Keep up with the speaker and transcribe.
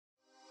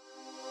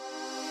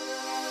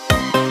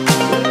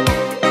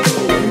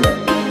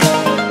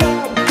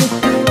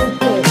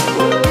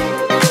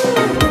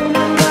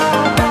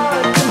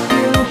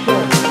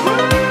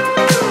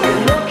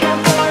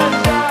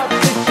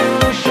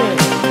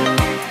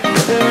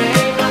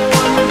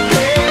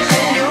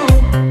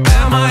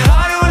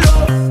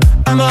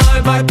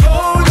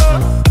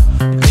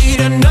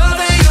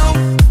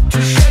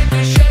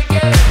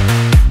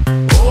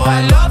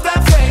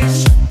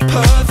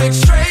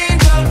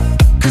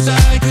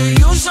could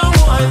use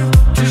someone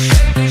to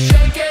shake it,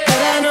 shake it.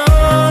 But I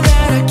know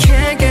that I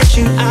can't get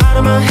you out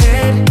of my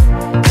head,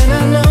 and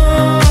I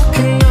know I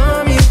can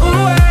numb you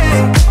away.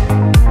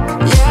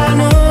 Yeah, I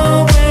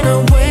know when I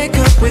wake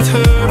up with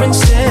her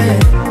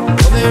instead.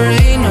 Well, there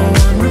ain't no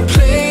one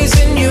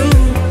replacing you.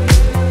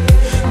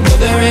 No,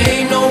 there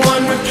ain't no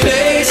one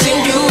replacing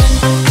you.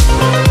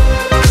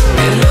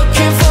 Been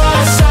looking for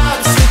a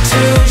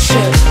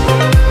substitution,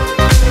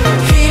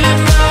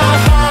 healing my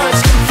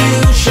heart's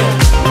confusion.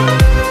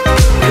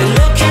 Been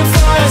looking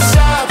for a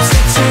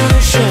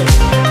substitution,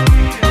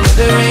 but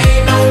there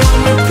ain't no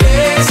one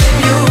replacing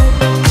you.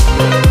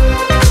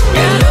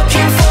 Been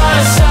looking for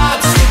a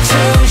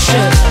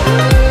substitution,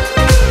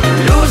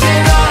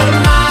 losing all of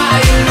my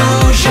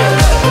illusion.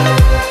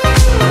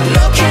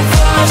 Looking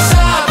for a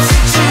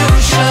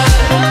substitution,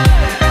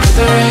 but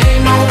there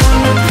ain't no one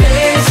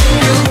replacing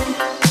you.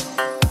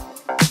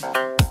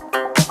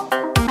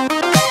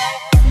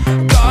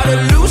 Gotta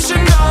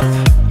loosen up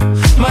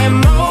my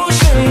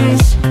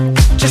emotions,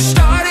 just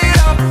start it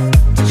up,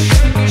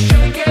 shake it,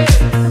 shake it.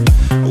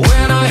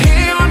 When I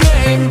hear your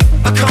name,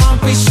 I can't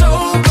be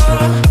sober.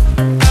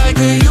 I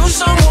could use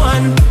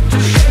someone to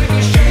shake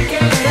it, shake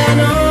it. But I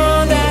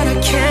know that I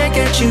can't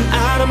get you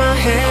out of my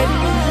head,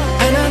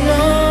 and I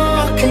know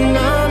I can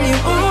numb you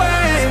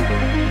away.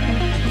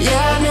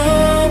 Yeah, I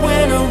know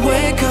when I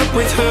wake up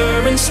with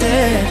her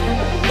instead.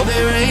 Oh,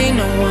 there ain't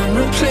no one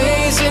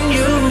replacing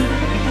you.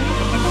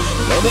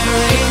 No, there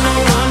ain't no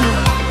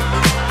one.